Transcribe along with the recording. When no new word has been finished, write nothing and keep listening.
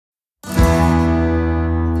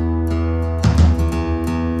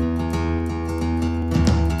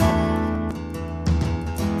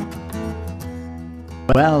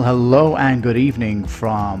Well, hello and good evening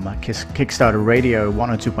from Kickstarter Radio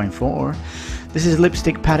 102.4. This is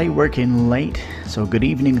Lipstickpaddy working late, so good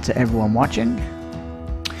evening to everyone watching.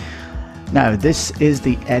 Now, this is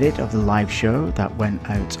the edit of the live show that went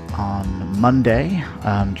out on Monday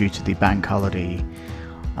due to the bank holiday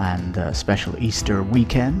and special Easter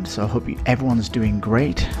weekend, so I hope everyone's doing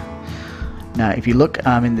great. Now, if you look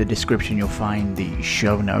in the description, you'll find the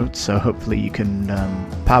show notes, so hopefully you can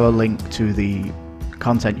power link to the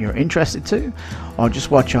content you're interested to, or just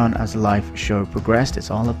watch on as the live show progressed. It's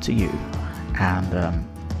all up to you. And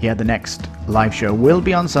yeah, the next live show will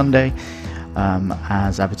be on Sunday,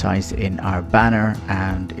 as advertised in our banner,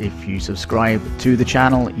 and if you subscribe to the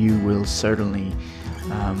channel, you will certainly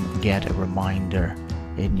get a reminder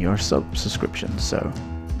in your subscription. So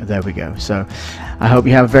there we go. So I hope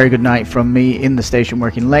you have a very good night from me in the station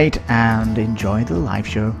working late, and enjoy the live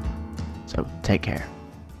show. So take care.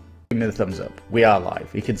 Give me the thumbs up. We are live.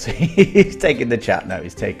 You can see he's taking the chat now.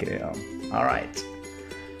 He's taking it on. All right,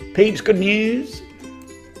 peeps, good news.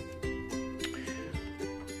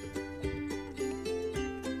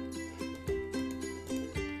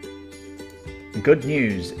 Good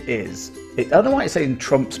news is, I don't know why it's saying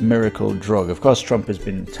Trump's miracle drug. Of course, Trump has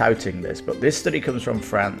been touting this, but this study comes from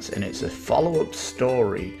France, and it's a follow-up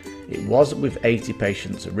story. It was with 80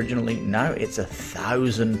 patients originally. Now it's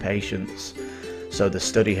 1,000 patients. So the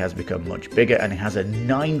study has become much bigger, and it has a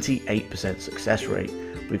 98% success rate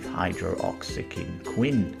with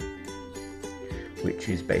hydroxyquin, which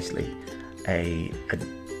is basically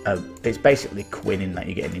it's basically quinine that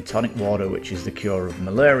you get in tonic water, which is the cure of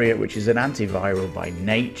malaria, which is an antiviral by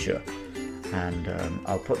nature. And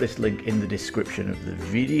I'll put this link in the description of the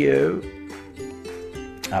video.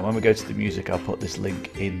 And when we go to the music, I'll put this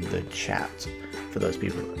link in the chat for those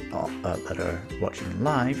people that are watching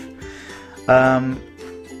live.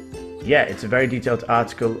 Yeah, it's a very detailed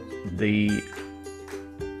article. The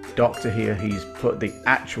doctor here, he's put the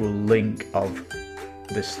actual link of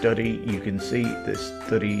the study. You can see the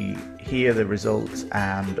study here, the results,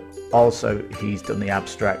 and also he's done the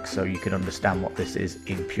abstract so you can understand what this is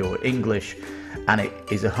in pure English. And it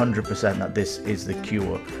is 100% that this is the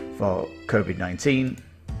cure for COVID-19.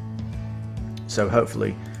 So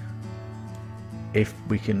hopefully, if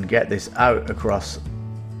we can get this out across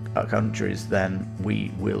our countries, then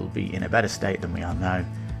we will be in a better state than we are now.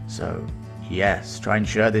 So yes, try and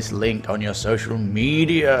share this link on your social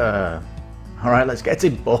media. All right, let's get to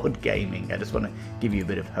board gaming. I just want to give you a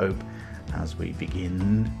bit of hope as we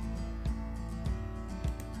begin.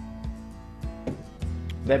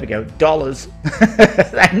 There we go, dollars.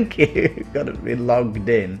 Thank you. Got to be logged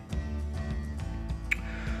in.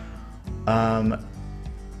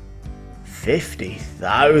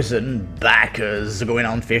 50,000 backers, going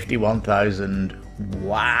on 51,000.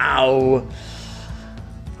 Wow.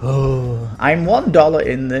 Oh, I'm $1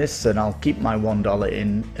 in this, and I'll keep my $1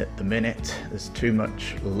 in at the minute. There's too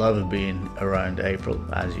much love being around April,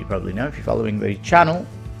 as you probably know if you're following the channel.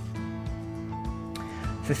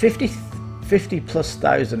 For 50 plus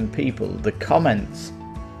thousand people, the comments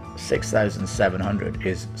 6,700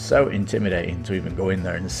 is so intimidating to even go in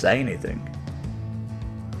there and say anything.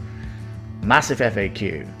 Massive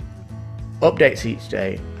FAQ. Updates each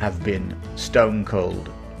day have been stone cold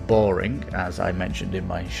boring, as I mentioned in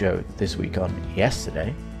my show this week on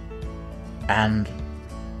yesterday. And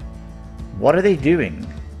what are they doing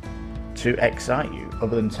to excite you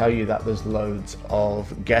other than tell you that there's loads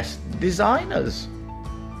of guest designers?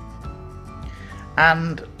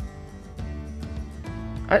 And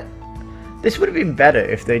this would have been better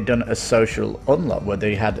if they'd done a social unlock where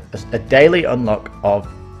they had a daily unlock of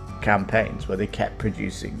campaigns where they kept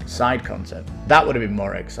producing side content. That would have been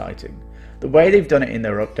more exciting. The way they've done it in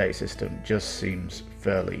their update system just seems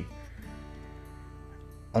fairly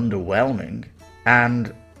underwhelming.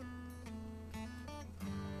 And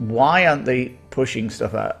why aren't they pushing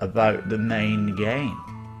stuff out about the main game?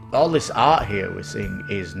 All this art here we're seeing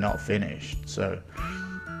is not finished, so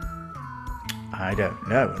I don't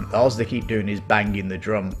know. All they keep doing is banging the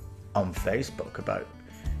drum on Facebook about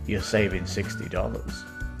you're saving $60.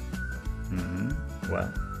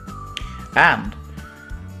 Well, and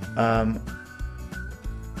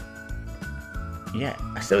yeah,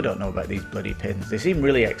 I still don't know about these bloody pins. They seem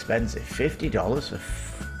really expensive. $50 for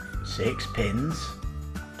 6 pins.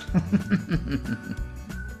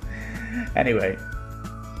 Anyway,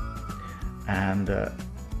 and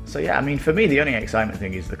so yeah, I mean, for me the only excitement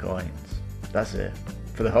thing is the coins. That's it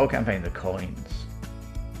for the whole campaign, the coins.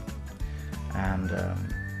 And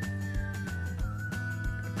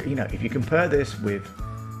you know, if you compare this with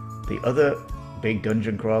the other big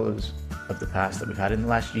dungeon crawlers of the past that we've had in the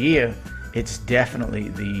last year, It's definitely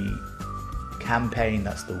the campaign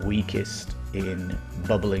that's the weakest in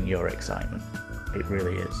bubbling your excitement. It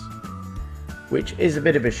really is. Which is a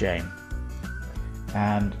bit of a shame.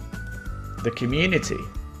 And the community,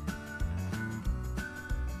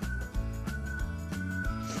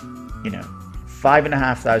 you know,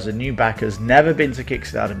 5,500 new backers, never been to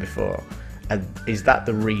Kickstarter before. And is that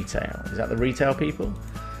the retail? Is that the retail people?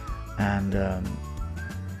 And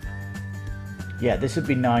yeah, this would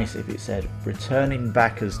be nice if it said returning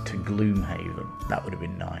backers to Gloomhaven. That would have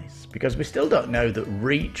been nice, because we still don't know the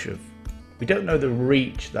reach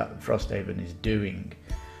that Frosthaven is doing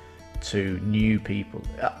to new people.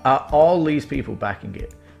 Are all these people backing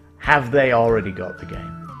it? Have they already got the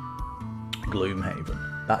game,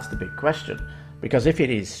 Gloomhaven? That's the big question. Because if it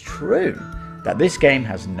is true that this game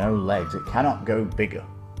has no legs, it cannot go bigger,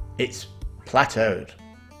 it's plateaued,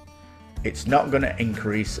 it's not going to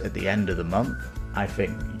increase at the end of the month. I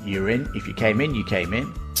think you're in. If you came in, you came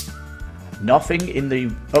in. Nothing in the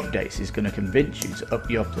updates is going to convince you to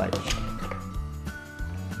up your pledge.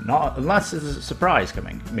 Not unless there's a surprise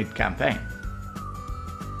coming mid-campaign.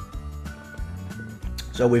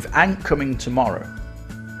 So with Ant coming tomorrow,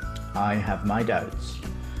 I have my doubts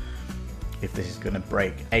if this is going to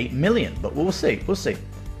break 8 million, but we'll see. We'll see.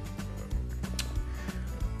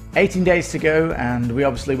 18 days to go, and we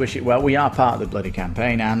obviously wish it well. We are part of the bloody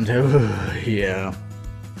campaign, and yeah,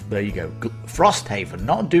 there you go. Frosthaven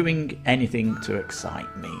not doing anything to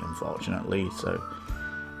excite me, unfortunately. So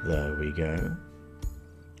there we go.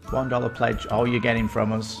 $1 pledge, all you're getting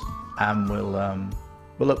from us, and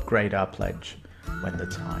we'll upgrade our pledge when the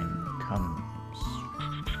time comes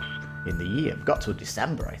in the year. We've got till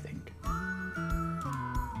December, I think.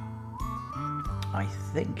 I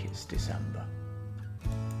think it's December.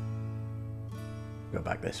 Go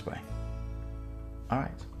back this way. All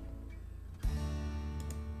right.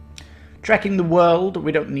 Trekking the World,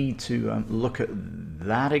 we don't need to look at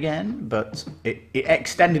that again, but it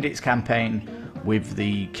extended its campaign with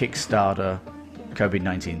the Kickstarter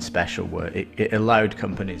COVID-19 special, where it allowed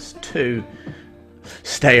companies to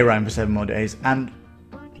stay around for 7 more days, and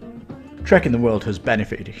Trekking the World has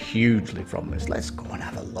benefited hugely from this. Let's go and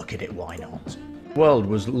have a look at it, why not? World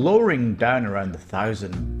was luring down around the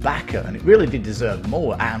 1,000 backer, and it really did deserve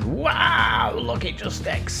more, and wow, look, it just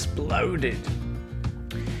exploded.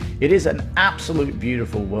 It is an absolute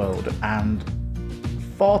beautiful world, and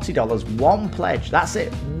 $40, one pledge, that's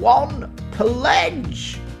it, one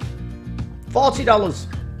pledge, $40.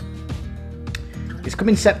 It's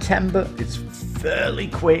coming September, it's fairly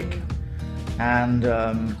quick, and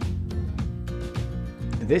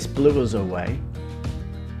this blew us away.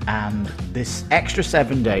 And this extra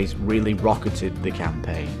 7 days really rocketed the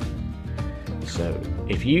campaign. So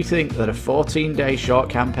if you think that a 14-day short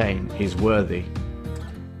campaign is worthy,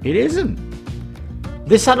 it isn't.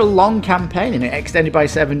 This had a long campaign and it extended by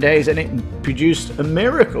 7 days, and it produced a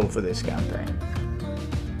miracle for this campaign.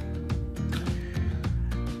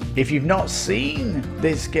 If you've not seen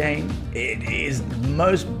this game, it is the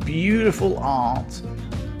most beautiful art.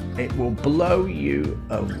 It will blow you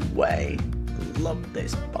away. Love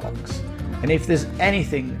this box. And if there's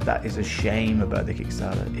anything that is a shame about the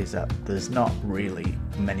Kickstarter, is that there's not really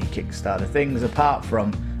many Kickstarter things apart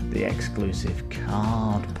from the exclusive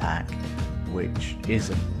card pack, which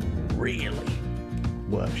isn't really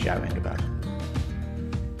worth shouting about.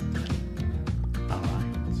 Alright.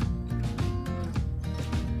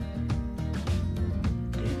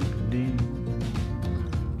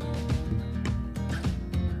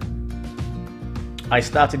 I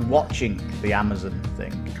started watching the Amazon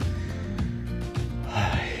thing.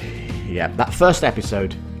 Yeah, that first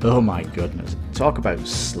episode, oh my goodness, talk about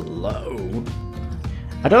slow.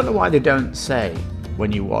 I don't know why they don't say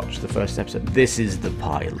when you watch the first episode, this is the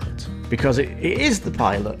pilot, because it is the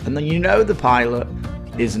pilot, and then you know the pilot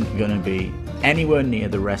isn't going to be anywhere near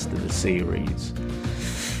the rest of the series.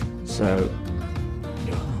 So,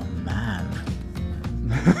 oh man.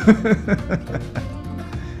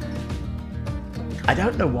 I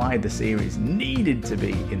don't know why the series needed to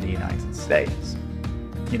be in the United States.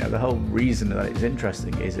 You know, the whole reason that it's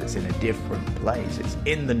interesting is it's in a different place. It's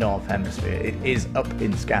in the North Hemisphere. It is up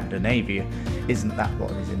in Scandinavia. Isn't that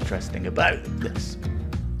what is interesting about this?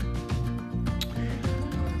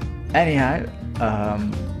 Anyhow,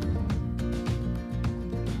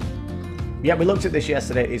 yeah, we looked at this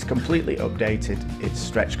yesterday. It's completely updated. It's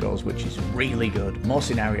stretch goals, which is really good. More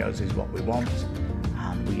scenarios is what we want.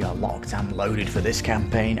 And we are locked and loaded for this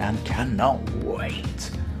campaign and cannot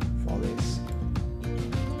wait for this.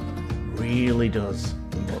 Really does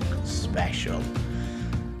look special.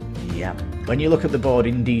 Yeah, when you look at the board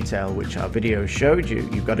in detail, which our video showed you,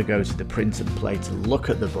 you've got to go to the print and play to look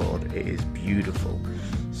at the board. It is beautiful.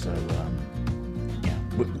 So yeah,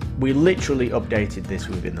 we literally updated this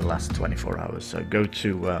within the last 24 hours. So go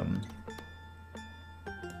to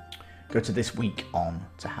this week on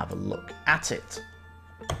to have a look at it.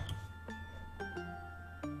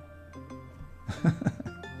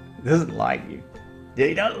 It doesn't like you.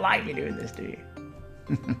 You don't like me doing this, do you?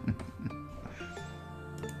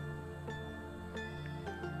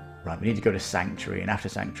 Right, we need to go to Sanctuary, and after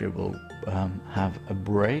Sanctuary we'll have a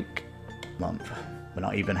break month. We're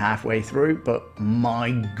not even halfway through, but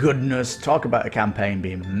my goodness, talk about a campaign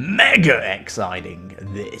being mega exciting.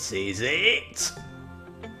 This is it.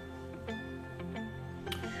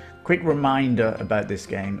 Quick reminder about this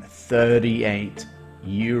game, €38,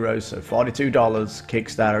 so $42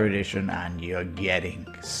 Kickstarter edition, and you're getting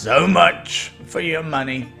so much for your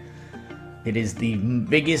money. It is the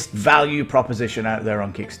biggest value proposition out there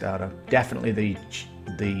on Kickstarter. Definitely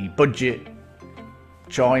the budget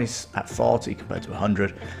choice at 40 compared to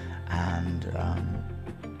 100, and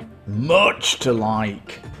much to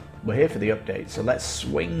like. We're here for the update, so let's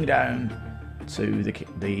swing down to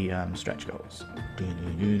the stretch goals.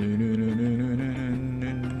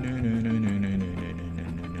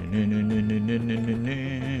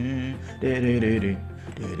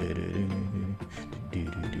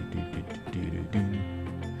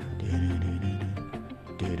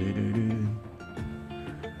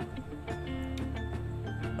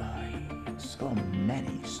 So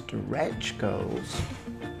many stretch goals.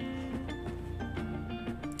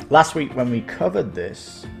 Last week when we covered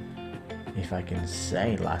this, if I can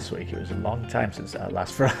say last week, it was a long time since our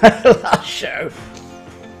last show.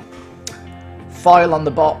 Foil on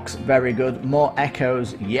the box, very good. More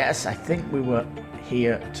echoes, yes, I think we were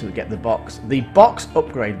here to get the box. The box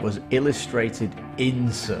upgrade was illustrated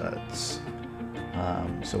inserts.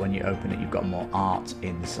 So when you open it, you've got more art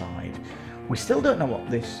inside. We still don't know what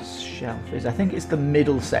this shelf is. I think it's the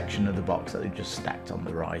middle section of the box that they just stacked on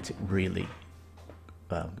the right. It really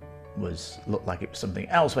looked like it was something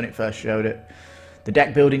else when it first showed it. The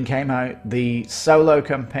deck building came out. The solo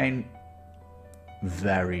campaign,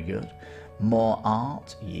 very good. More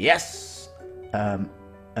art, yes. An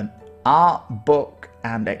art book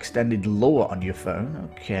and extended lore on your phone.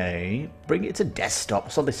 Okay, bring it to desktop.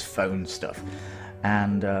 What's all this phone stuff?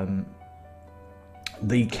 And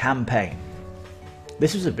the campaign.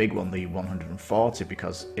 This was a big one, the 140,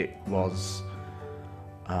 because it was,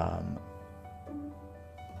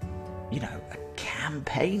 you know, a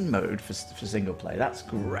campaign mode for single play. That's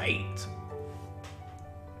great.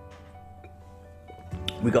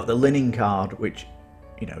 We got the linen card, which,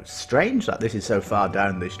 you know, strange that this is so far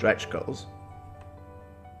down the stretch goals.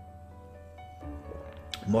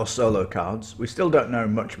 More solo cards. We still don't know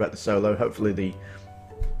much about the solo. Hopefully the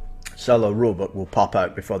solo rulebook will pop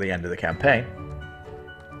out before the end of the campaign.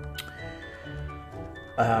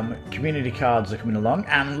 Community cards are coming along,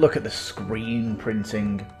 and look at the screen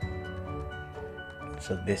printing.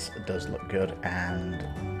 So this does look good, and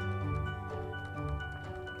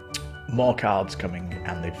more cards coming,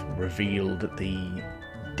 and they've revealed the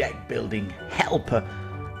deck building helper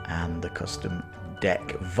and the custom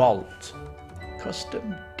deck vault.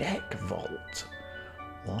 Custom deck vault.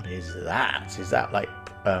 What is that? Is that like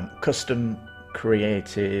custom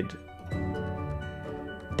created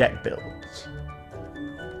deck builds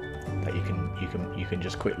that you can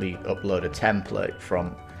just quickly upload a template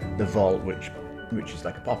from the vault, which is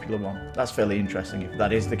like a popular one? That's fairly interesting if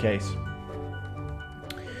that is the case.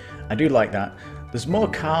 I do like that. There's more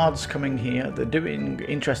cards coming here. They're doing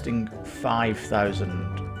interesting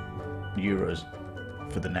 5,000 euros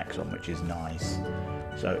for the next one, which is nice.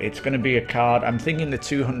 So it's going to be a card. I'm thinking the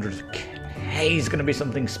 200k is going to be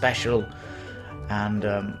something special. And,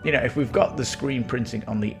 you know, if we've got the screen printing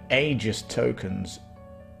on the Aegis tokens,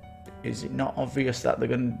 is it not obvious that they're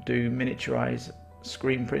going to do miniaturized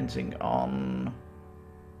screen printing on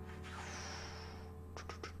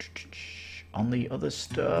the other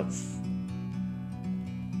stuff?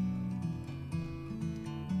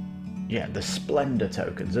 Yeah, the Splendor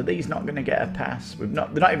tokens. Are these not going to get a pass? They've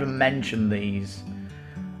not even mentioned these.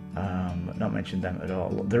 Not mentioned them at all.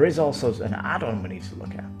 There is also an add-on we need to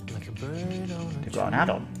look at. They've got an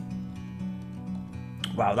add-on.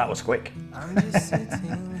 Wow, that was quick.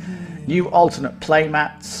 New alternate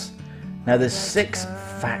playmats. Now there's 6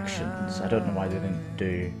 factions. I don't know why they didn't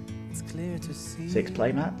do 6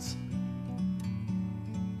 playmats.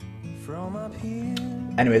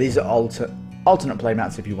 Anyway, these are alternate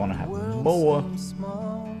playmats if you want to have more.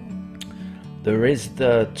 There is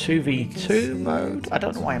the 2v2 mode. I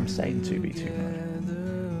don't know why I'm saying 2v2 mode.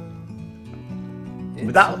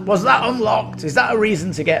 Was that unlocked? Is that a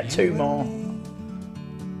reason to get 2 more?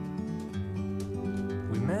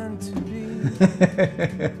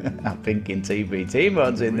 I'm thinking TBT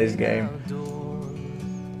mods in this game.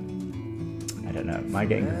 I don't know. Am I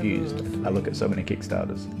getting confused? I look at so many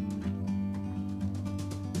Kickstarters.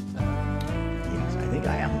 Yes, I think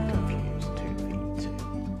I am confused.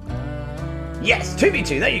 2v2. Yes,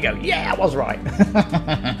 2v2. There you go. Yeah, I was right.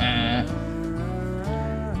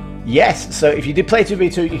 Yes. So if you did play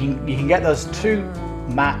 2v2, you can get those 2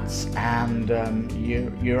 mats, and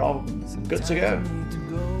you're all good to go.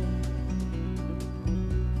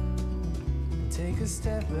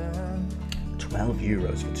 12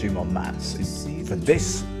 euros for 2 more mats. For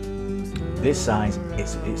this size,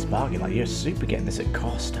 it's bargain. Like, you're super getting this at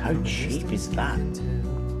cost. How cheap is that?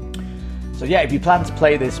 So yeah, if you plan to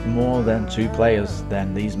play this more than 2 players,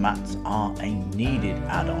 then these mats are a needed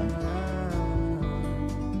add-on.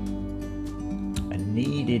 A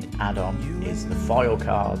needed add-on is the foil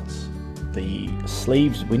cards, the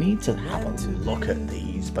sleeves. We need to have a look at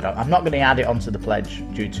these, but I'm not going to add it onto the pledge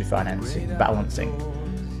due to balancing.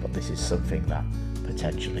 But this is something that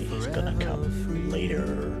potentially is going to come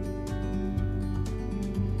later.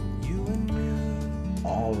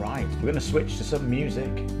 All right, we're going to switch to some music.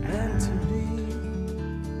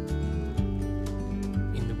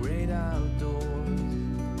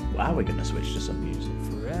 Wow, we're going to switch to some music.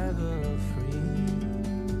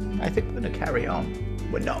 I think we're going to carry on.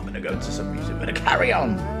 We're not going to go to some music. We're going to carry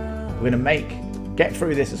on. We're going to get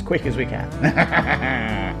through this as quick as we can.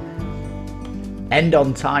 End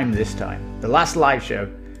on time this time. The last live show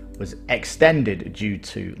was extended due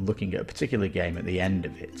to looking at a particular game at the end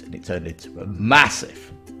of it, and it turned into a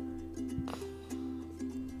massive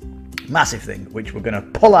thing, which we're going to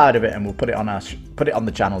pull out of it, and we'll put it on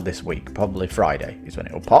the channel this week. Probably Friday is when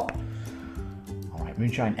it will pop. All right,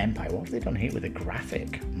 Moonshine Empire. What have they done here with the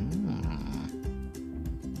graphic?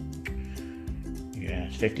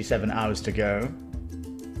 Yes, 57 hours to go.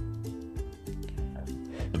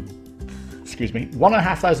 Excuse me.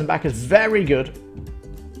 1,500 backers, very good.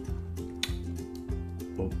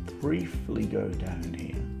 We'll briefly go down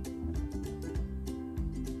here.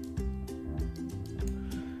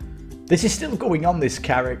 This is still going on, this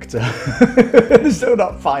character. Still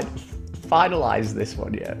not finalized this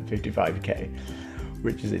one yet. 55k,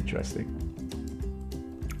 which is interesting.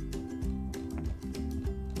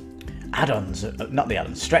 Add-ons, not the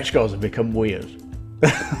add-ons, stretch goals have become weird.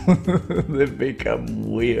 They've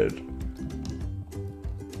become weird.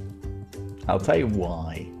 I'll tell you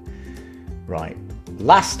why. Right,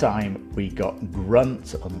 last time we got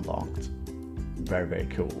Grunt unlocked. Very, very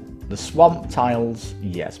cool. The swamp tiles,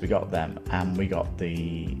 yes, we got them, and we got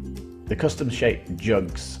the custom shaped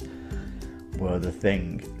jugs were the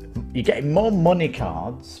thing. You're getting more money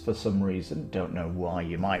cards for some reason. Don't know why.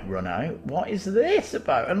 You might run out. What is this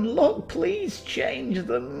about? And look, please change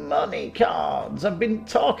the money cards. I've been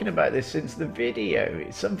talking about this since the video.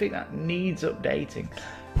 It's something that needs updating.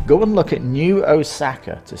 Go and look at New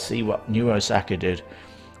Osaka to see what New Osaka did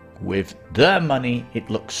with their money. It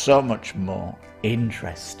looks so much more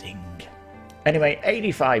interesting. Anyway,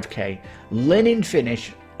 85k linen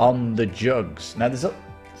finish on the jugs. Now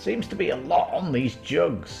seems to be a lot on these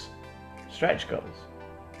jugs. Stretch goals.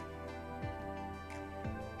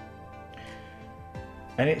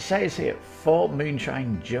 And it says here 4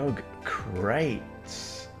 Moonshine jug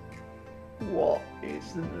crates. What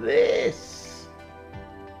is this?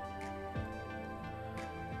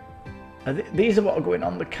 These are what are going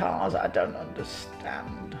on the cars. I don't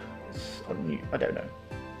understand. I don't know.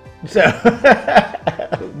 So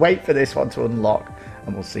wait for this one to unlock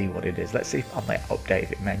and we'll see what it is. Let's see if on the update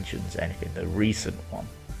if it mentions anything, the recent one.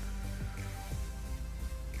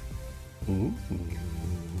 Ooh,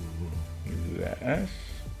 yes.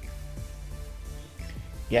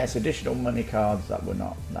 Yes, additional money cards that we're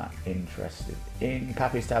not that interested in.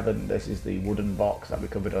 Pappy's Tavern, this is the wooden box that we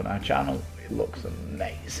covered on our channel. It looks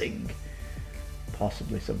amazing.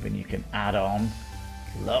 Possibly something you can add on.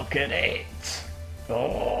 Look at it.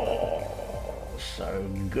 Oh, so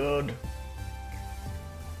good.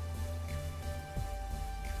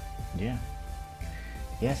 Yeah.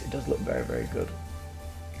 Yes, it does look very, very good.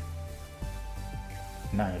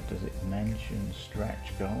 Now, does it mention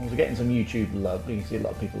stretch goals? We're getting some YouTube love. You can see a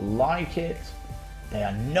lot of people like it. They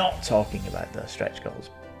are not talking about their stretch goals.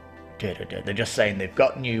 They're just saying they've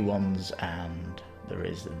got new ones and there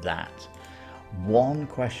is that. One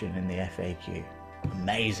question in the FAQ.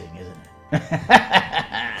 Amazing, isn't it?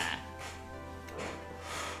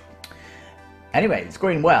 Anyway, it's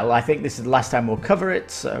going well. I think this is the last time we'll cover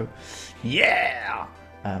it, so yeah!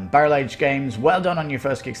 Barrel Age Games, well done on your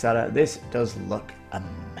first Kickstarter. This does look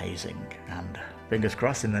amazing, and fingers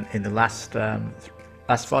crossed in the last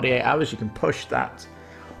 48 hours you can push that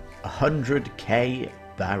 100k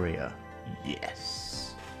barrier.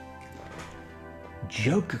 Yes.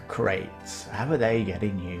 Jug crates, how are they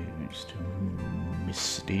getting used?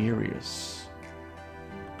 Mysterious.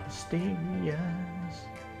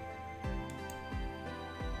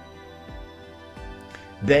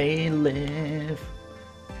 They live.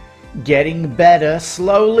 Getting better,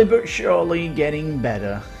 slowly but surely getting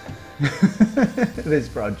better. This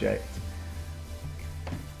project.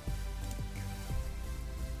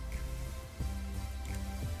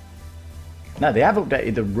 Now they have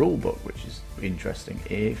updated the rulebook, which is interesting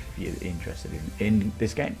if you're interested in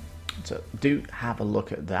this game. So do have a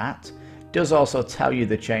look at that. It does also tell you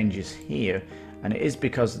the changes here, and it is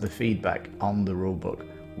because of the feedback on the rulebook,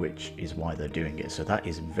 which is why they're doing it. So that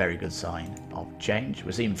is a very good sign of change.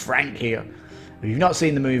 We're seeing Frank here. If you've not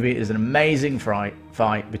seen the movie, it's an amazing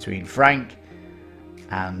fight between Frank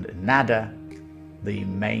and Nada, the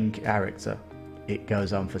main character. It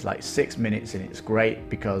goes on for like 6 minutes, and it's great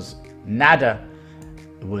because Nada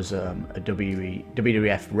was a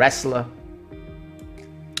WWF wrestler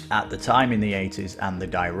at the time in the 80s, and the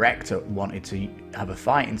director wanted to have a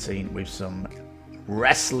fighting scene with some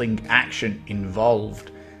wrestling action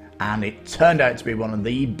involved, and it turned out to be one of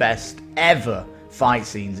the best ever fight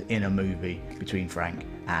scenes in a movie between Frank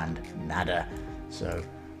and Nada. So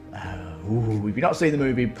if you've not seen the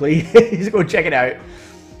movie, please go check it out.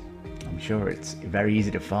 I'm sure it's very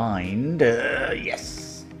easy to find.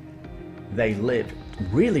 Yes, They Live.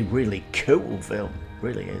 Really, really cool film,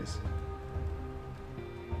 really is.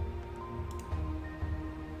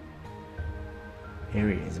 Here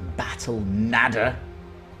he is, Battle Nada.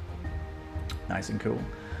 Nice and cool.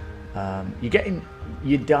 You're getting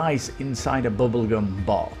your dice inside a bubblegum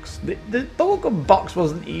box. The bubblegum box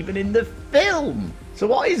wasn't even in the film. So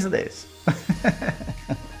what is this?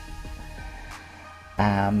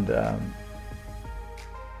 And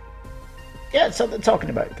yeah, so they're talking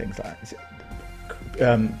about things like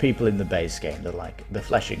people in the base game. They're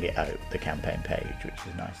fleshing it out, the campaign page, which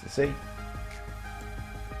is nice to see.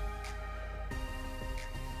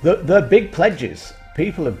 The big pledges,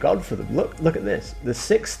 people have gone for them. Look at this. The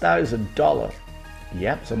 $6,000.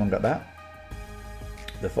 Yep, someone got that.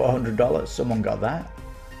 The $400. Someone got that.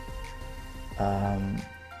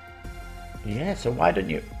 Yeah, so why don't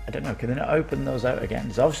you? I don't know. Can they not open those out again?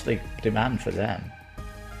 There's obviously demand for them.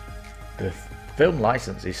 The film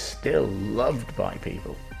license is still loved by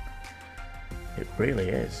people. It really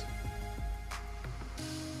is.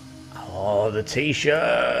 Oh, the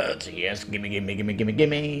t-shirt! Yes, gimme, gimme, gimme, gimme,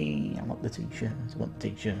 gimme! I want the t-shirt, I want the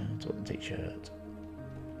t-shirt, I want the t-shirt.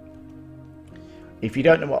 If you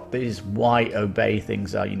don't know what these why obey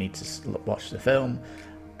things are, you need to watch the film.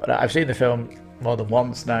 But I've seen the film more than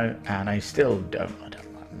once now, and I still I'm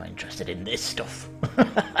not interested in this stuff.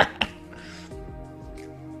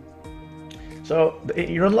 So,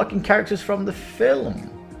 you're unlocking characters from the film.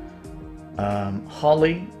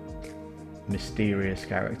 Holly, mysterious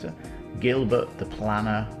character. Gilbert the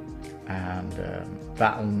Planner, and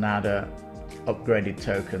Battle Nada, upgraded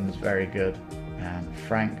tokens, very good. And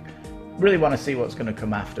Frank, really want to see what's going to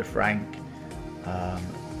come after Frank. I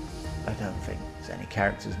don't think there's any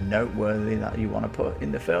characters noteworthy that you want to put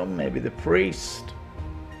in the film. Maybe the priest.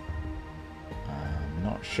 I'm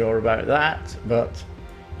not sure about that, but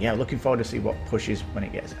yeah, looking forward to see what pushes when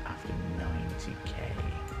it gets after 90k.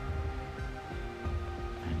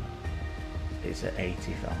 It's at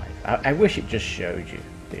 85. I wish it just showed you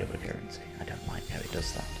the other currency. I don't like how it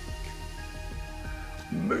does that.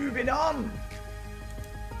 Moving on.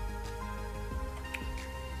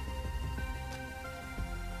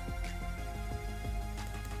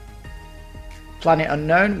 Planet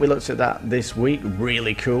Unknown, we looked at that this week.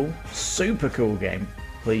 Really cool. Super cool game.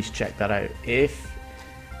 Please check that out if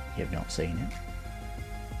you have not seen it.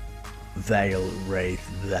 Veil Wraith,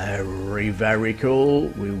 very, very cool.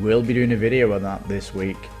 We will be doing a video on that this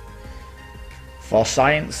week. For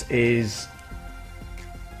Science is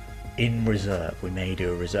in reserve. We may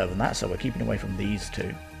do a reserve on that, so we're keeping away from these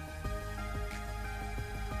two.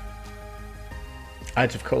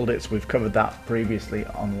 Out of Colditz, we've covered that previously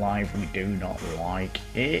on live. We do not like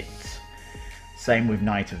it. Same with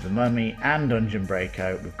Night of the Mummy and Dungeon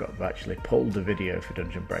Breakout. We've actually pulled the video for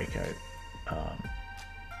Dungeon Breakout.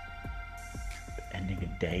 Ending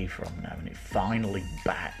a day from now, and it finally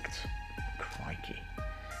backed. Crikey.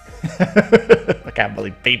 I can't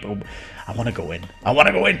believe people. I want to go in. I want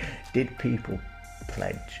to go in. Did people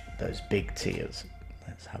pledge those big tiers?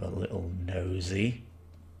 Let's have a little nosy.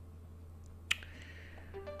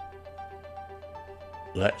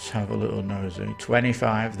 Let's have a little nosy.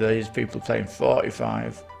 25. These people playing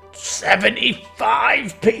 45.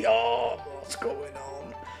 75 PR. What's going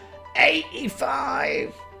on?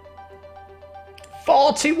 85.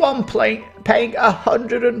 41 paying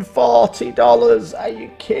 $140. Are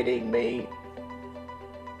you kidding me?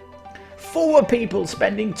 4 people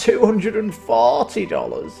spending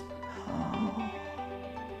 $240.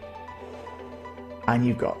 And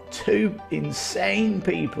you've got 2 insane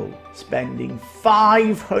people spending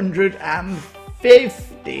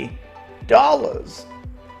 $550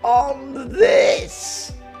 on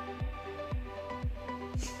this.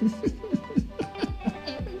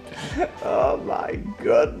 Oh my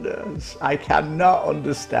goodness. I cannot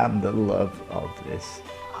understand the love of this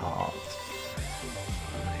art.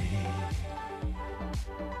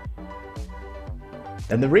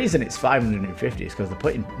 And the reason it's 550 is because they're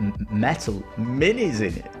putting metal minis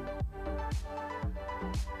in it.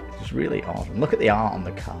 It's just really odd. And look at the art on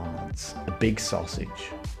the cards. A big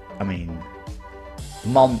sausage. I mean,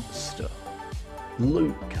 monster.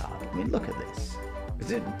 Loot card. I mean, look at this.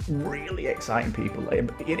 Is it really exciting people?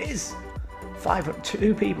 It is.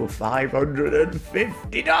 2 people,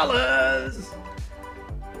 $550.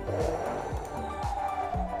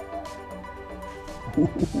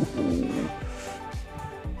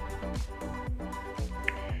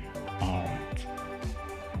 Alright.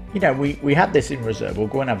 You know, we had this in reserve. We'll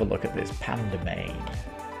go and have a look at this Pandemain.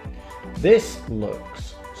 This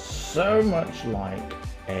looks so much like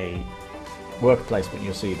a work placement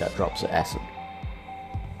you'll see that drops at Essen.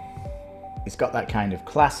 It's got that kind of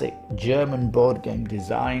classic German board game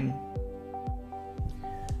design,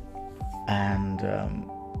 and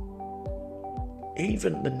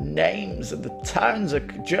even the names of the towns are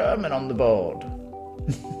German on the board.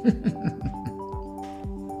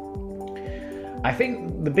 I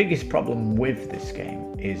think the biggest problem with this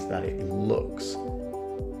game is that it looks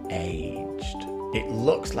aged. It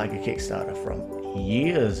looks like a Kickstarter from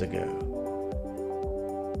years ago.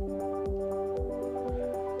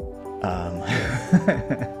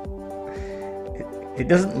 It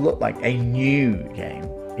doesn't look like a new game,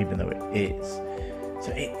 even though it is.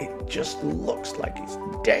 So it just looks like it's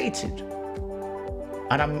dated.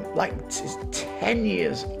 And I'm like, it's 10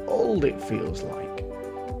 years old, it feels like.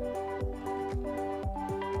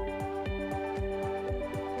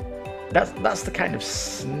 That's the kind of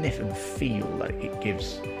sniff and feel that it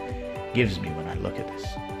gives me when I look at this.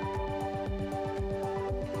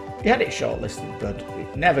 He had it shortlisted, but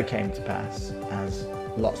it never came to pass, as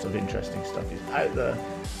lots of interesting stuff is out there.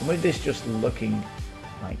 And with this just looking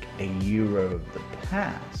like a Euro of the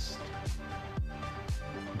past,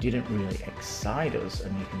 it didn't really excite us,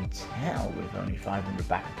 and you can tell with only 500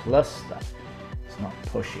 back plus that it's not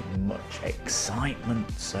pushing much excitement.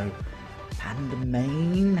 So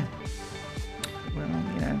Pandemain, well,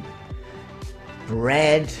 you know,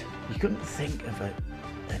 bread. You couldn't think of an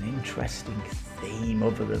interesting theme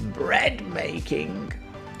other than bread making.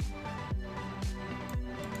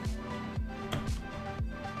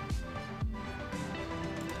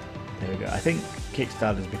 There we go. I think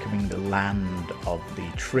Kickstarter is becoming the land of the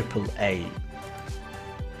AAA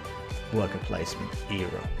worker placement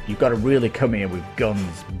era. You've got to really come here with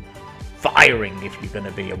guns firing if you're going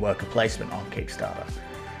to be a worker placement on Kickstarter.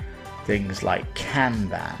 Things like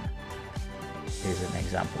Kanban is an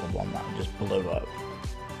example of one that just blew up.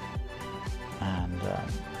 And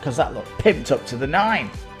because that looked pimped up to the 9.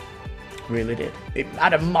 Really did. It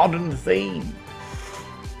had a modern theme.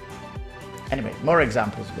 Anyway, more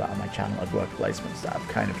examples of that on my channel of work placements that have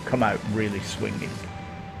kind of come out really swinging.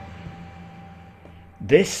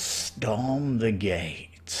 This Storm the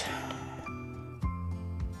Gate.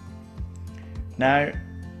 Now,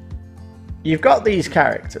 you've got these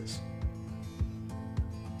characters.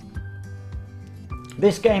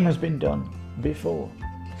 This game has been done before.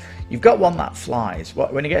 You've got one that flies.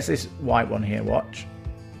 When he gets this white one here, watch.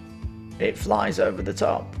 It flies over the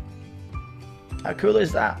top. How cool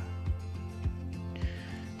is that?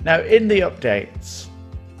 Now, in the updates,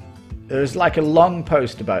 there's like a long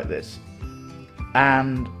post about this.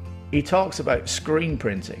 And he talks about screen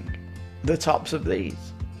printing the tops of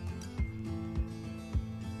these.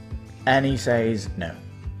 And he says, no.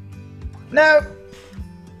 No!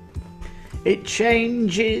 It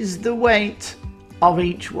changes the weight of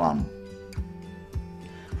each one.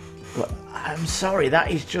 But I'm sorry, that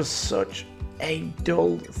is just such a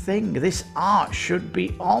dull thing. This art should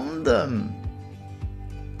be on them.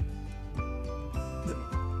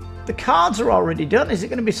 The cards are already done. Is it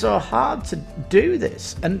going to be so hard to do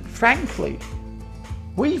this? And frankly,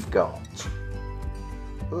 we've got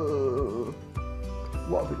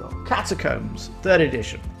what have we got? Catacombs, 3rd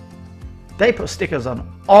edition. They put stickers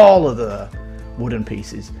on all of the wooden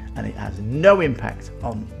pieces and it has no impact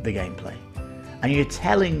on the gameplay. And you're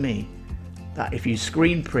telling me that if you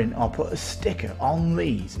screen print or put a sticker on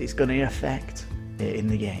these, it's going to affect it in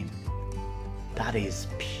the game. That is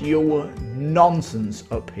pure nonsense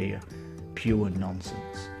up here. Pure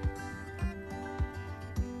nonsense.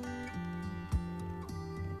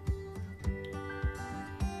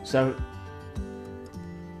 So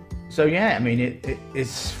yeah, I mean,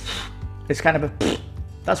 it's kind of a,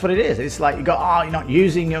 that's what it is. It's like you got, oh, you're not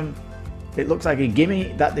using them. It looks like a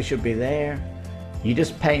gimme that they should be there. You're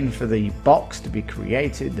just paying for the box to be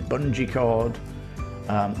created, the bungee cord.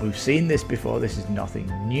 We've seen this before. This is nothing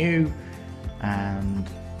new. And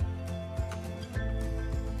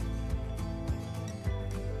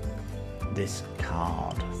this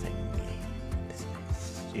card thingy,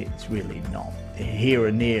 it's really not here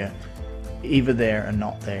and near, either there and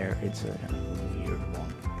not there. It's a weird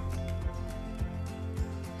one.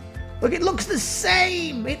 Look, it looks the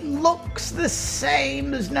same. It looks the same.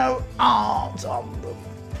 There's no art on them.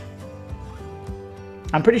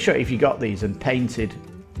 I'm pretty sure if you got these and painted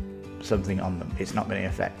something on them, it's not going to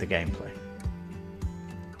affect the gameplay.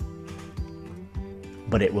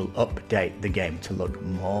 But it will update the game to look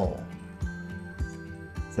more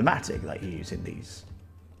thematic, like you're using these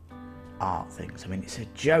art things. I mean, it's a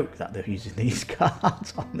joke that they're using these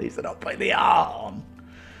cards on these. They're not putting the art on.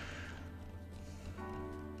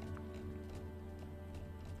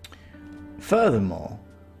 Furthermore,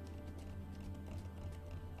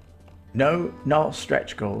 no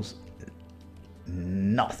stretch goals,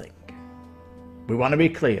 nothing. We want to be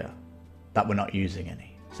clear that we're not using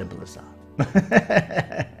any. Simple as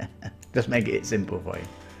that. Just make it simple for you.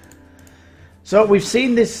 So we've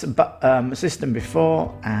seen this system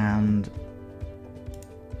before, and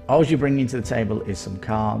all you bring into the table is some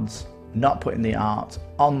cards, not putting the art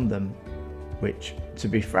on them, which, to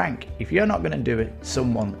be frank, if you're not going to do it,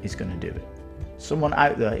 someone is going to do it. Someone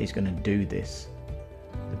out there is going to do this.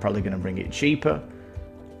 They're probably going to bring it cheaper,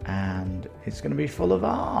 and it's going to be full of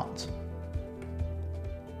art.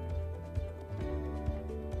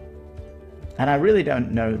 And I really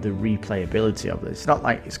don't know the replayability of this. It's not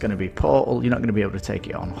like it's going to be Portal. You're not going to be able to take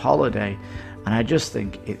it on holiday. And I just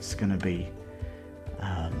think it's going to be,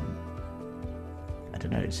 I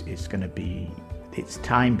don't know, it's going to be, its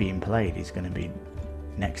time being played is going to be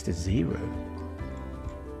next to zero.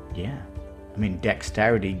 Yeah. I mean,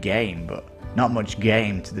 dexterity game, but not much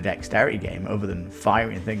game to the dexterity game other than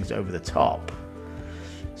firing things over the top.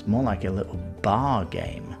 It's more like a little bar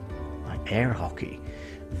game, like air hockey.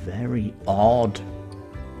 Very odd.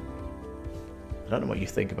 I don't know what you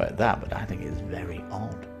think about that, but I think it's very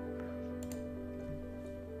odd.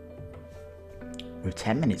 We've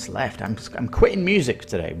 10 minutes left. I'm quitting music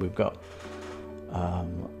today. We've got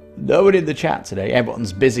nobody in the chat today.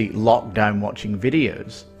 Everyone's busy lockdown watching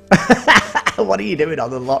videos. What are you doing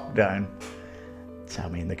on the lockdown? Tell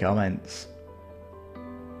me in the comments.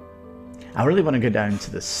 I really want to go down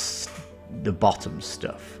to the bottom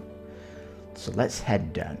stuff. So let's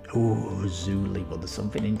head down. Oh, Zoollywood. There's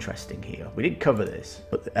something interesting here. We did cover this,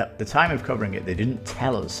 but at the time of covering it, they didn't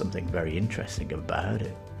tell us something very interesting about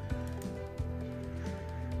it.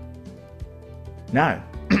 Now,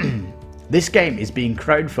 this game is being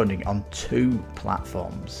crowdfunding on 2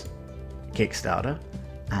 platforms. Kickstarter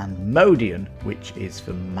and Modian, which is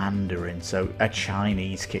for Mandarin, so a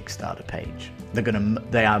Chinese Kickstarter page.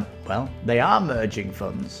 They are merging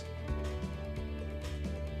funds.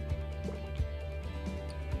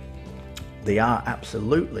 They are,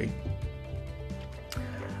 absolutely.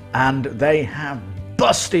 And they have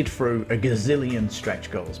busted through a gazillion stretch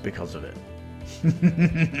goals because of it.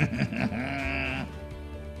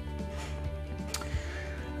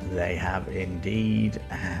 They have indeed.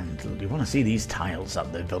 And you want to see these tiles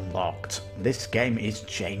that they've unlocked. This game is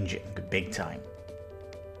changing big time.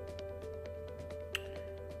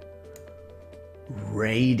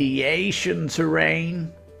 Radiation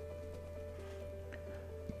terrain.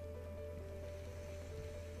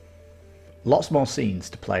 Lots more scenes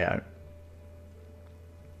to play out.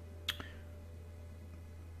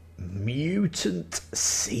 Mutant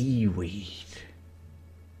seaweed.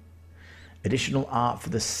 Additional art for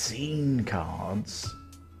the scene cards.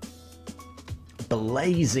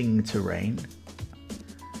 Blazing terrain.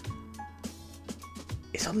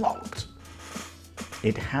 It's unlocked.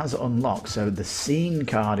 It has unlocked. So the scene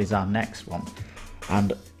card is our next one.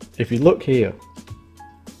 And if you look here,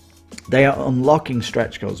 they are unlocking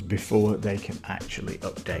stretch goals before they can actually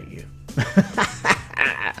update you.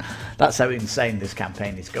 That's how insane this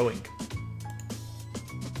campaign is going.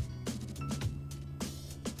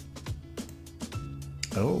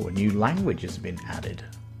 Oh, a new language has been added.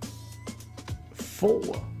 4.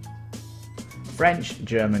 French,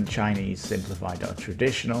 German, Chinese, simplified or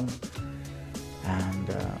traditional. And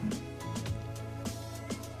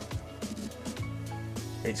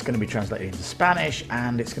it's going to be translated into Spanish,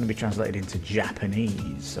 and it's going to be translated into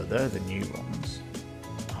Japanese. So they're the new ones.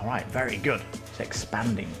 All right, very good. It's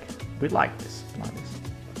expanding. We like this. We like this.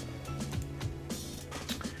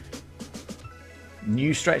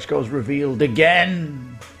 New stretch goals revealed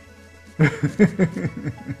again.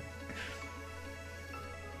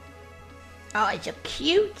 Oh, it's a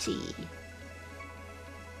cutie.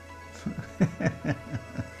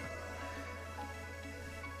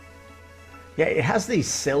 Yeah, it has these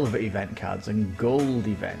silver event cards and gold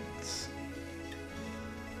events.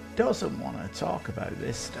 Doesn't want to talk about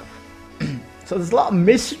this stuff. So there's a lot of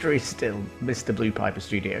mystery still, Mr. Blue Piper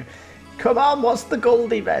Studio. Come on, what's the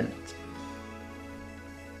gold event?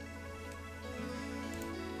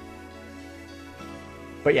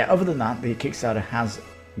 But yeah, other than that, the Kickstarter has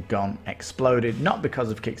gone exploded, not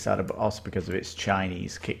because of Kickstarter, but also because of its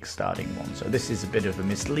Chinese kickstarting one. So this is a bit of a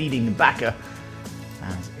misleading backer,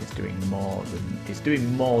 as it's doing more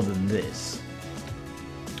than this.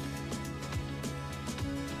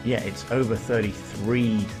 Yeah, it's over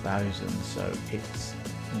 33,000, so it's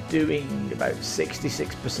doing about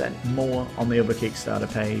 66% more on the other Kickstarter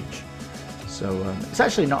page. So it's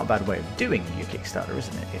actually not a bad way of doing your Kickstarter,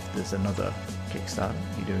 isn't it? If there's another Kickstarter,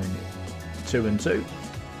 you're doing it 2 and 2.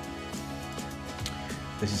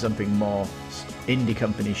 This is something more indie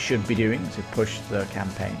companies should be doing to push the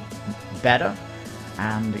campaign better.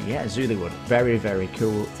 And yeah, Zoollywood, very, very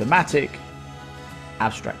cool, thematic,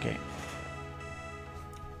 abstract game.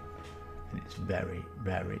 And it's very,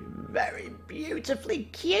 very, very beautifully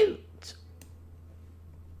cute.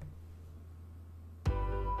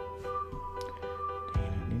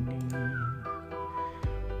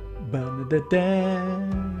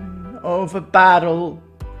 Over battle,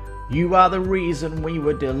 you are the reason we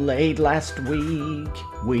were delayed last week.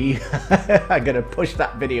 We are gonna push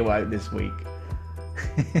that video out this week.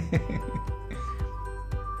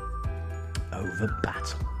 Over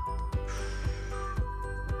battle.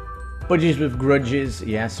 Budgies with Grudges.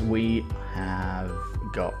 Yes, we have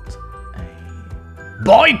got a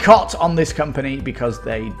boycott on this company because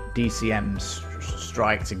they DCM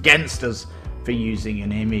striked against us for using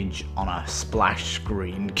an image on a splash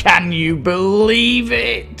screen. Can you believe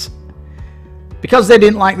it? Because they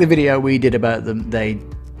didn't like the video we did about them, they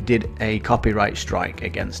did a copyright strike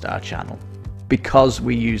against our channel. Because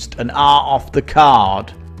we used an art off the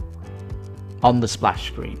card on the splash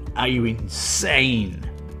screen. Are you insane?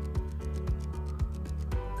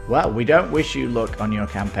 Well, we don't wish you luck on your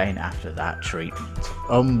campaign after that treatment.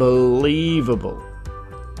 Unbelievable.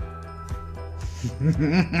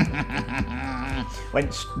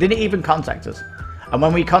 Didn't even contact us. And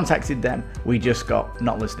when we contacted them, we just got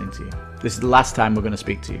not listening to you. This is the last time we're going to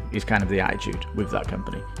speak to you, is kind of the attitude with that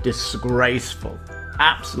company. Disgraceful.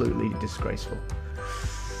 Absolutely disgraceful.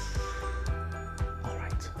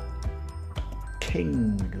 Alright.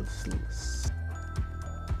 Kingless.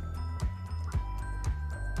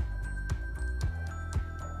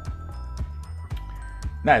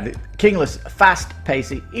 Now, the Kingless, fast,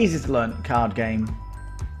 pacey, easy to learn card game.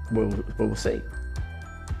 We'll see.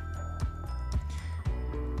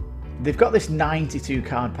 They've got this 92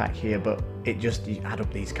 card pack here, but it just, you add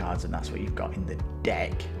up these cards and that's what you've got in the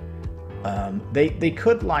deck. They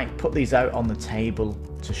could like put these out on the table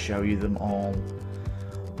to show you them all.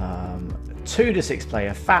 2 to 6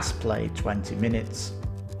 player, fast play, 20 minutes.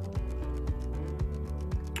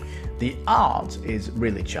 The art is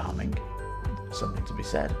really charming, something to be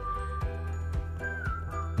said.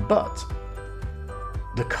 But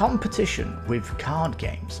the competition with card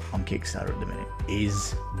games on Kickstarter at the minute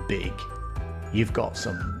is big. You've got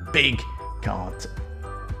some big card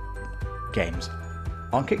games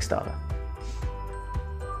on Kickstarter.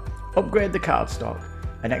 Upgrade the card stock,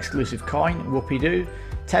 an exclusive coin, whoopee-doo,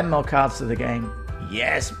 10 more cards to the game.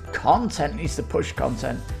 Yes, content needs to push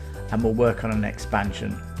content, and we'll work on an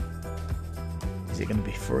expansion. Is it going to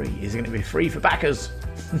be free? Is it going to be free for backers?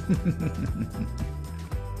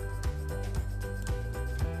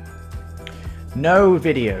 No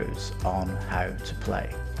videos on how to play.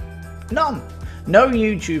 None. No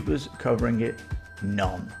YouTubers covering it.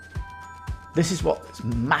 None. This is what's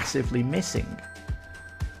massively missing.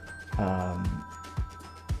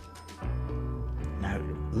 Now,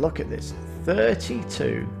 look at this.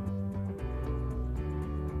 32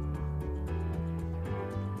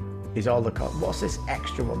 is all the cost. What's this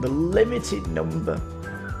extra one? The limited number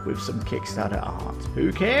with some Kickstarter art.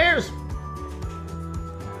 Who cares?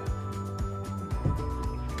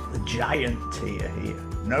 giant tier here.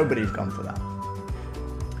 Nobody's gone for that.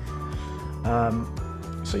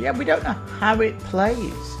 So yeah, we don't know how it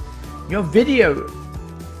plays. Your video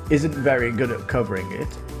isn't very good at covering it,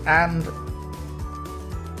 and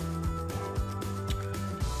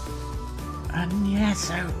yeah,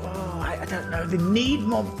 so I don't know. They need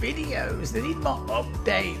more videos. They need more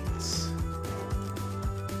updates.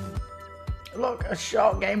 Look, a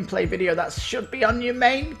short gameplay video that should be on your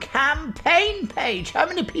main campaign page. How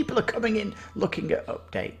many people are coming in looking at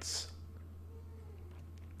updates?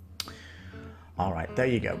 Alright, there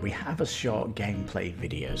you go. We have a short gameplay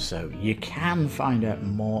video, so you can find out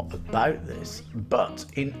more about this. But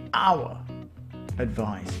in our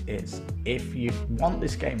advice is, if you want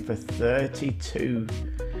this game for 32,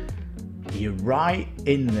 you're right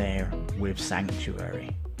in there with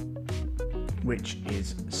Sanctuary, which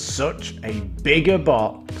is such a bigger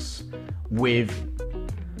box with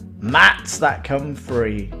mats that come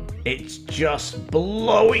free. It's just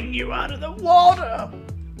blowing you out of the water.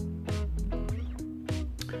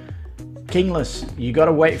 Kingless, you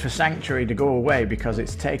gotta wait for Sanctuary to go away because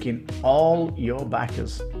it's taking all your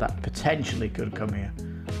backers that potentially could come here.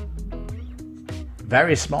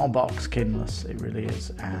 Very small box, Kingless, it really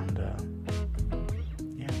is. And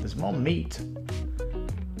yeah, there's more meat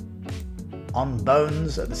on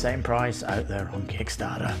bones at the same price out there on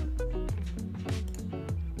Kickstarter.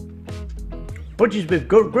 Budgies with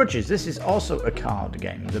Grudges. This is also a card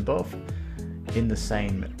game. They're both in the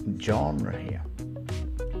same genre here.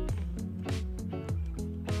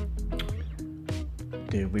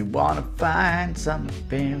 Do we want to find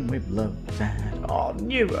something we've looked at? Oh,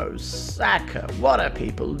 New Osaka, what are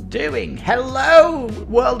people doing? Hello,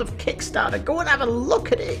 world of Kickstarter. Go and have a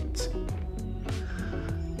look at it.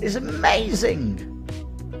 It's amazing.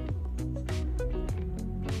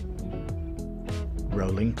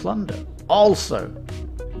 Rolling Plunder. Also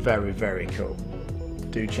very, very cool.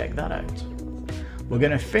 Do check that out. We're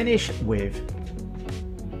going to finish with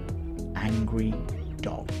Hangry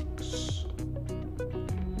Dogs.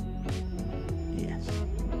 Yes.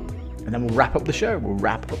 And then we'll wrap up the show. We'll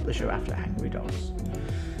wrap up the show after Hangry Dogs.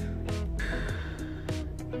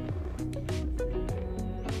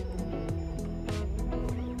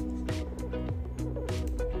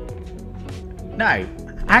 Now,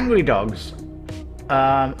 Hangry Dogs,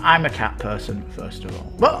 I'm a cat person, first of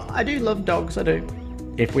all. Well, I do love dogs, I do.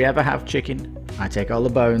 If we ever have chicken, I take all the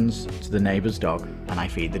bones to the neighbour's dog, and I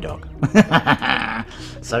feed the dog.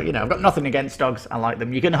 So, you know, I've got nothing against dogs, I like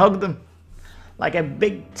them. You can hug them. Like a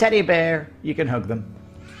big teddy bear, you can hug them.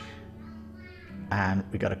 And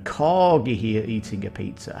we got a corgi here eating a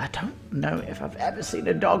pizza. I don't know if I've ever seen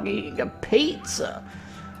a dog eating a pizza.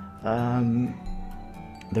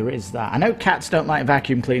 There is that. I know cats don't like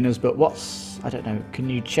vacuum cleaners, but I don't know, can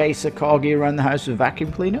you chase a corgi around the house with a vacuum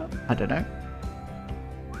cleaner? I don't know.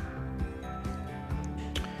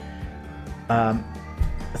 A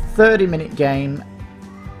 30-minute game.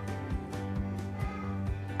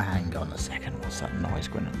 Hang on a second, what's that noise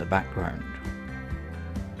going on in the background?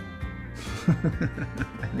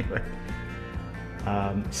 Anyway.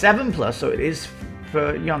 7+, so it is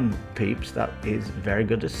for young peeps. That is very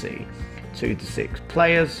good to see. 2 to 6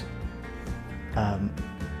 players. 2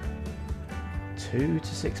 to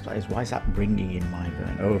 6 players. Why is that ringing in my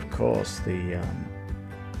phone? Oh, of course, the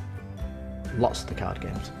lots of the card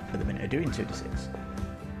games at the minute are doing 2 to 6.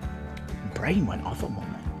 Brain went off on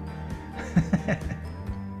one.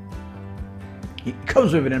 It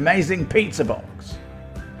comes with an amazing pizza box.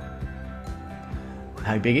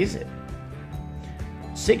 How big is it?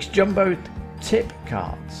 6 jumbo tip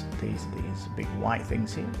cards. These big white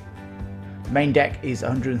things here. Main deck is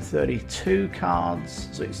 132 cards,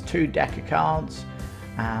 so it's 2 deck of cards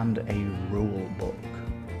and a rule book.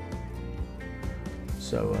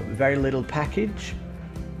 So a very little package.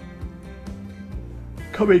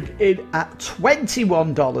 Coming in at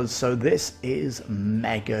 $21, so this is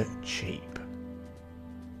mega cheap.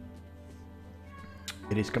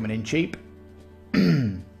 It is coming in cheap.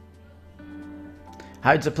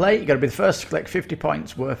 How to play? You got to be the first to collect 50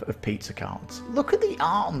 points worth of pizza cards. Look at the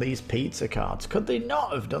art on these pizza cards. Could they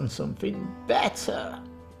not have done something better?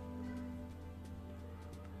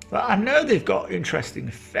 Well, I know they've got interesting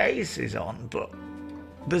faces on, but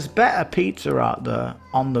there's better pizza out there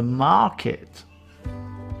on the market.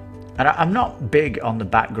 And I'm not big on the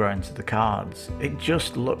backgrounds of the cards. It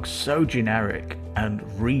just looks so generic and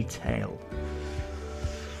retail.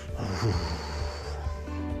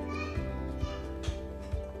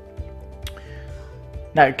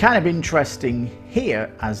 Now, kind of interesting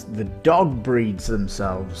here, as the dog breeds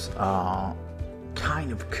themselves are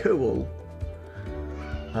kind of cool.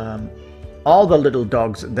 all the little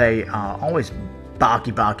dogs, they are always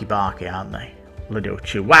barky, barky, barky, aren't they? Little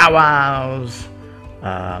chihuahuas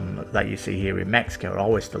that you see here in Mexico are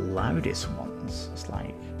always the loudest ones. It's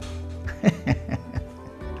like...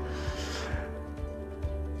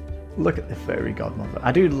 Look at the fairy godmother.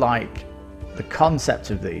 I do like the concept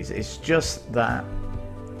of these. It's just that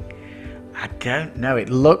I don't know, it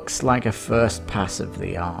looks like a first pass of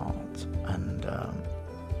the art, and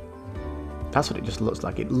that's what it just looks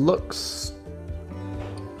like. It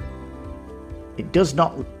does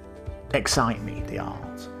not excite me, the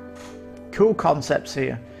art. Cool concepts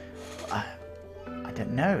here. I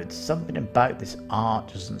don't know, it's something about this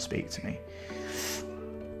art doesn't speak to me.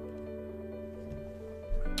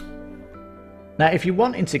 Now, if you're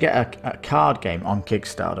wanting to get a card game on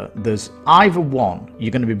Kickstarter, there's either one, you're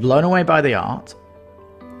going to be blown away by the art.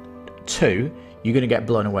 Two, you're going to get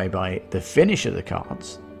blown away by the finish of the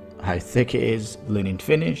cards, how thick it is, linen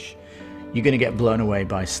finish. You're going to get blown away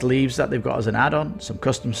by sleeves that they've got as an add-on, some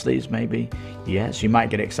custom sleeves maybe. Yes, you might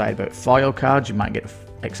get excited about foil cards, you might get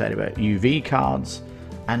excited about UV cards.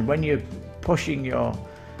 And when you're pushing your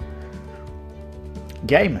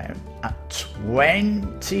game out at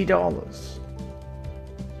 $20,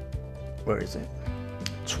 where is it?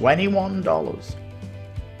 $21.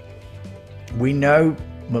 We know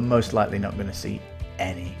we're most likely not going to see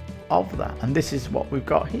any of that. And this is what we've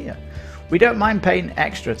got here. We don't mind paying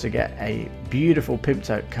extra to get a beautiful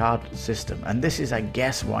pimped out card system. And this is, I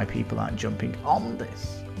guess, why people aren't jumping on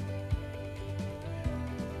this.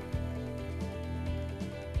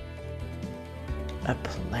 A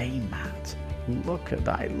playmat. Look at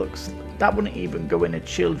that. It looks... that wouldn't even go in a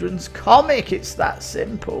children's comic. It's that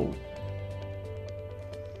simple.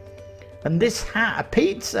 And this hat, a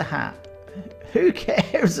pizza hat, who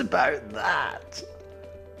cares about that?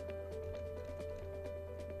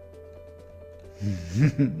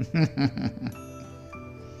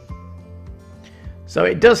 So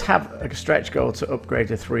it does have a stretch goal to upgrade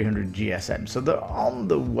to 300 GSM, so they're on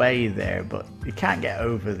the way there, but you can't get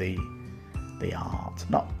over the art.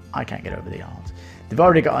 I can't get over the art. They've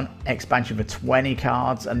already got an expansion for 20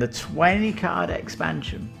 cards, and the 20 card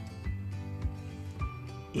expansion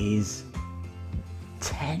is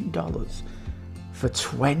 $10 for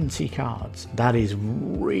 20 cards. That is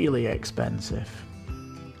really expensive,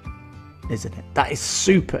 isn't it? That is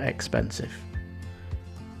super expensive.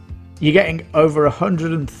 You're getting over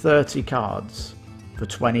 130 cards for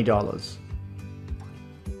 $20,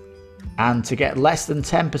 and to get less than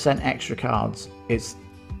 10% extra cards, it's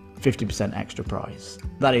 50% extra price.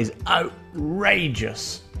 That is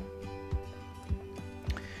outrageous.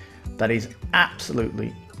 That is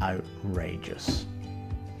absolutely outrageous.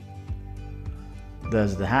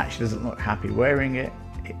 There's the hat. She doesn't look happy wearing it.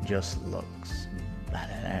 It just looks, I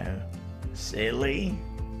don't know, silly.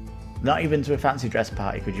 Not even to a fancy dress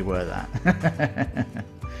party could you wear that.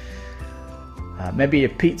 Maybe a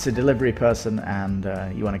pizza delivery person and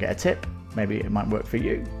you want to get a tip. Maybe it might work for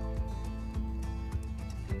you.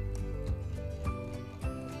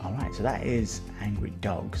 Alright, so that is Hangry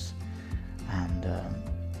Dogs. And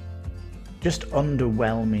just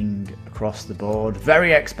underwhelming across the board.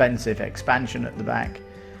 Very expensive expansion at the back.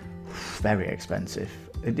 Very expensive.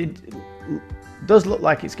 It does look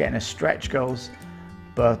like it's getting a stretch goals,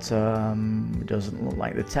 but it doesn't look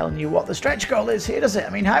like they're telling you what the stretch goal is here, does it? I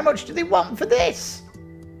mean, how much do they want for this?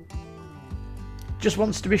 Just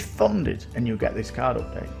wants to be funded and you'll get this card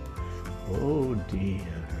update. Oh dear.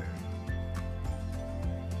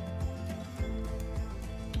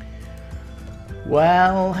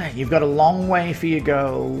 Well, you've got a long way for your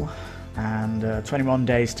goal and 21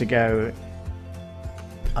 days to go.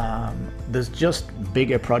 There's just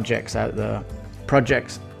bigger projects out there.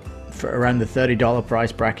 Projects for around the $30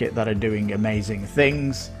 price bracket that are doing amazing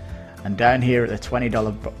things. And down here at the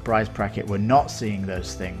 $20 price bracket, we're not seeing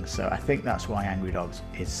those things. So I think that's why Hangry Dogs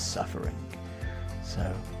is suffering.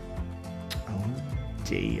 So, oh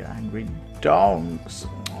dear, Hangry Dogs.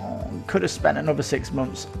 Oh, could have spent another 6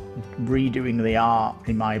 months redoing the art,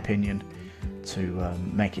 in my opinion, to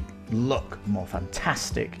make it look more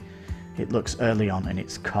fantastic. It looks early on in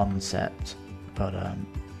its concept, but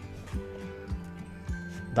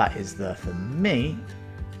that is there for me.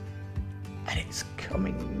 And it's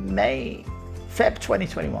coming Feb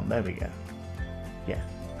 2021, there we go. Yeah.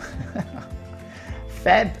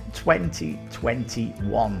 Feb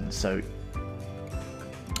 2021. So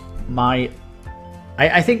I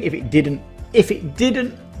think if it didn't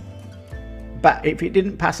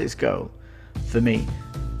pass its goal, for me,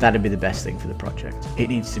 that'd be the best thing for the project. It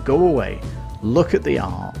needs to go away, look at the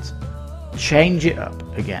art, change it up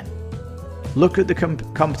again. Look at the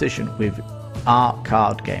competition with art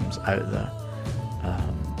card games out there.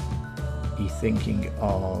 You're thinking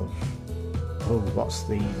of, oh, what's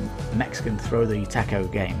the Mexican throw the taco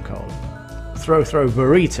game called? Throw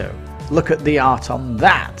Burrito. Look at the art on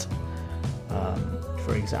that,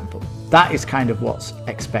 for example. That is kind of what's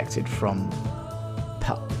expected from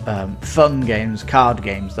fun games, card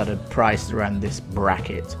games that are priced around this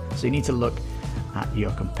bracket. So you need to look at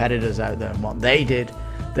your competitors out there and what they did.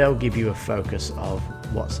 They'll give you a focus of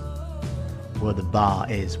where the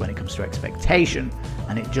bar is when it comes to expectation,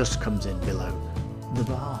 and it just comes in below the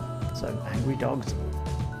bar. So Hangry Dogs.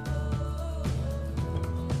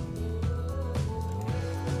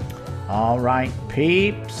 All right,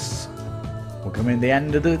 peeps, we're coming to the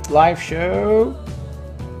end of the live show.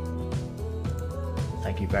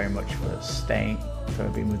 Thank you very much for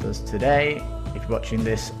being with us today. If you're watching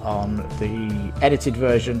this on the edited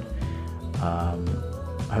version, I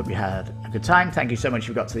hope you had a good time. Thank you so much if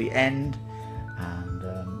you got to the end.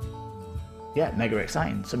 Yeah, mega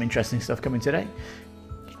exciting. Some interesting stuff coming today.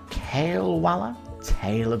 Kalewala,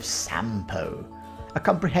 Tale of Sampo, a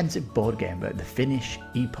comprehensive board game about the Finnish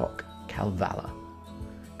epoch Kalevala.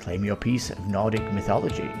 Claim your piece of Nordic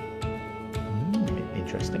mythology.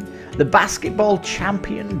 Interesting. The Basketball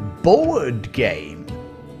Champion board game.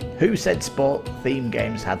 Who said sport theme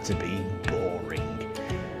games had to be boring?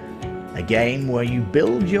 A game where you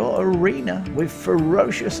build your arena with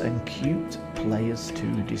ferocious and cute players to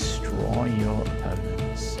destroy your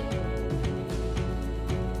opponents.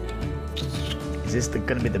 Is this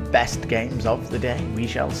going to be the best games of the day? We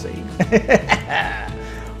shall see.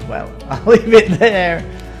 Well, I'll leave it there.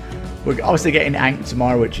 We're obviously getting Ankh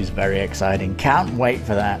tomorrow, which is very exciting. Can't wait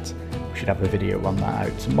for that. We should have a video on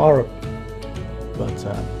that out tomorrow. But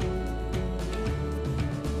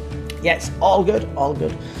yes, all good, all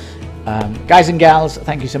good. Guys and gals,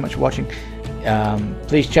 thank you so much for watching.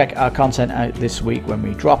 Please check our content out this week when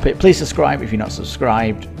we drop it. Please subscribe if you're not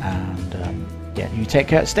subscribed, and yeah, you take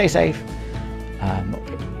care, stay safe,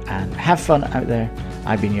 and have fun out there.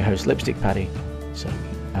 I've been your host, Lipstickpaddy. So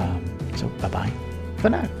bye bye for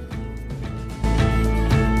now.